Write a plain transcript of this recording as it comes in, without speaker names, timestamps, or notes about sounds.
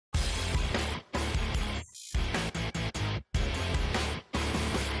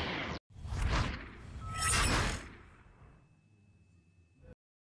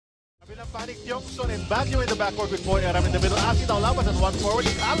Panic Sonny and Baguio in the backcourt with Boy Aram in the middle. Asi Taulapas and one forward.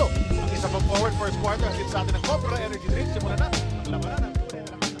 Ighalo. Ang isa pang forward first quarter. Asin sa atin ang Cobra Energy Drink. Simulan na. Labanan ang tunay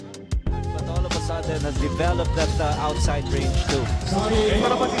na lakas. But all of a sudden has developed that outside range too. Ito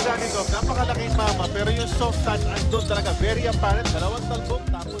naman si Sonny Dog. Napakalaking mama. Pero yung soft touch andun talaga. Very apparent. Dalawang talbog.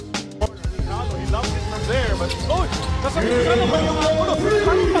 Tapos Ighalo. He loves it from there. But oh! Nasabi ko naman yung apulo.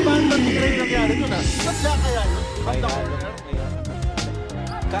 Parang pabanda ni Gray nangyari dun ha. Sadya kaya yun. From the corner.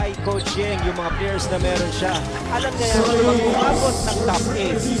 Kay Coach Yeng, yung mga players na meron siya, alam niya yan, pag umabot ng top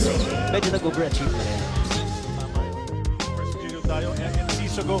 8, medyo nag-overachieve na rin. First studio tayo, and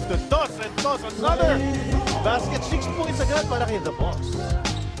Ciso goes to toss and toss another basket, 6 points agad para kay the boss.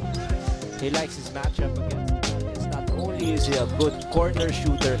 He likes his matchup against Kenneth. Not only is he a good corner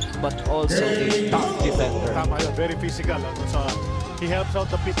shooter, but also a tough defender. Tama yun, very physical. He helps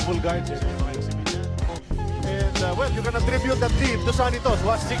out the pitbull guards. And well, you can attribute that lead to Sonny Tos, who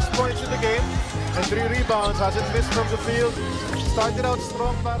has 6 points in the game and 3 rebounds, hasn't missed from the field. Started out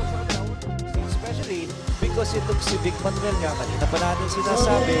strong para sa kanila. Especially because itong si Vic Manuel nga kanina pa natin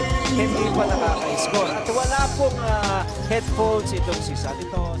sinasabi, hindi pa nakaka-score. At wala pong headphones itong si Sonny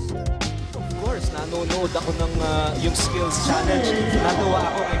Tos. Of course, nanonood ako ng yung skills challenge.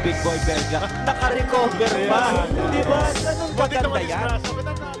 Natuwa ako kay Big Boy Belga. Naka-recover pa. Di ba? Ganun kaganda yan.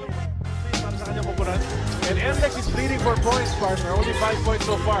 And Mlex is pleading for points, partner. Only 5 points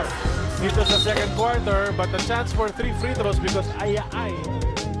so far. Dito sa second quarter, but a chance for 3 free throws because ay.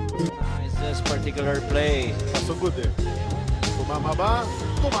 Nice this particular play. So good eh. Tumama ba?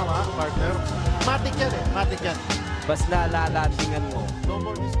 Tumama, partner. Matik yan eh. Matik yan. Bas nalalandingan mo. No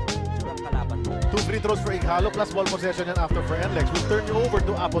more Ang kalaban mo. 2 free throws for Ighalo plus ball possession yan after for Mlex. We'll turn you over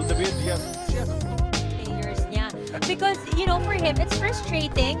to Apple David. Yes. Players niya. Because, you know, for him, it's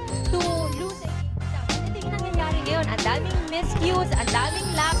frustrating to lose a ngayon, ang daming miscues, ang daming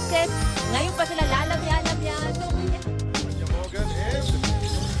lapses. Ngayon pa sila lalamyan-lamyan. So, Morgan and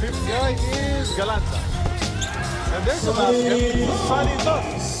fifth guy is Galanza. And there's a basket. Sonny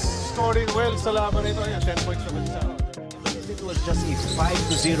Tos scoring well sa laban ito. 10 points naman siya. It was just a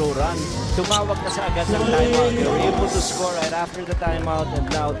 5-0 run. Tumawag na sa agad ng timeout. They were able to score right after the timeout and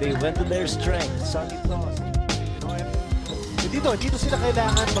now they went to their strength. Sonny Tos. Dito sila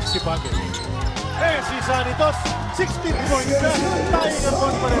kailangan magsipag. Si Sonny Tos, 16 points na. Tying ang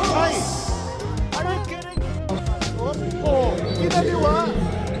conference high. Are you kidding? Oh, kinaliwa.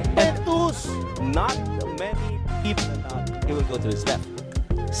 Entus. Not many people he will go to his left.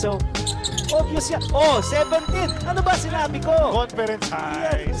 So, obvious yan. Oh, 17! Ano ba sinabi ko? Conference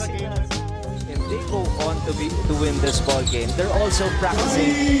high. Yes, and they go on to win this ball game. They're also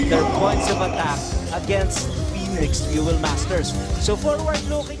practicing their points of attack against Phoenix Duel Masters. So,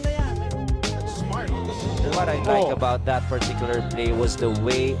 forward-looking na yan. What I like about that particular play was the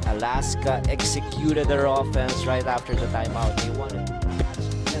way Alaska executed their offense right after the timeout. They wanted to match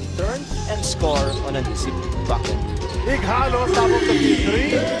and turn and score on an easy bucket. Ighalo, top of the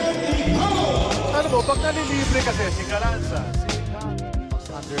T3. Ano mo, pag nalilibre kasi si Galanza,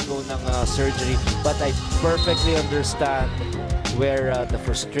 undergo ng surgery, but I perfectly understand where the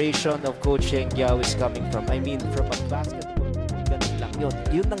frustration of Coach Yeng is coming from. I mean, from a basketball, ganun lang yun.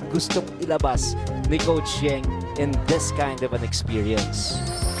 Yun ang gustong ilabas ni Coach Yeng in this kind of an experience.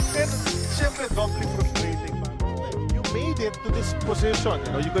 And siyempre, doubly frustrating. You made it to this position.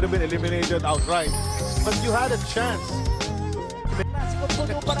 You know, you could have been eliminated outright, but you had a chance.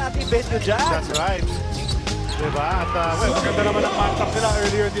 Puno pa natin venue dyan. That's right. Diba? At well, maganda naman ang matchup nila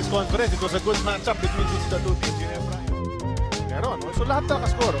earlier in this conference. It was a good matchup between these two teams. Meron. So lahat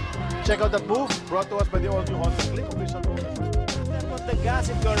nakascore. Check out that move brought to us by the all-new Honda Click official bonus. On the gas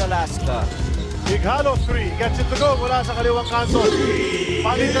in Alaska. Ighalo 3, gets it to go mula sa kaliwang kanto.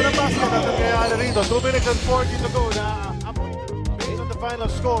 Palit na ng basket at nangyayari rito. 2 minutes and 40 to go na based on the final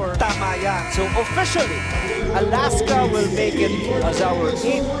score. Tama yan. So officially, Alaska will make it as our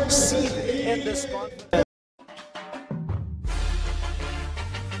 8th seed in this conference.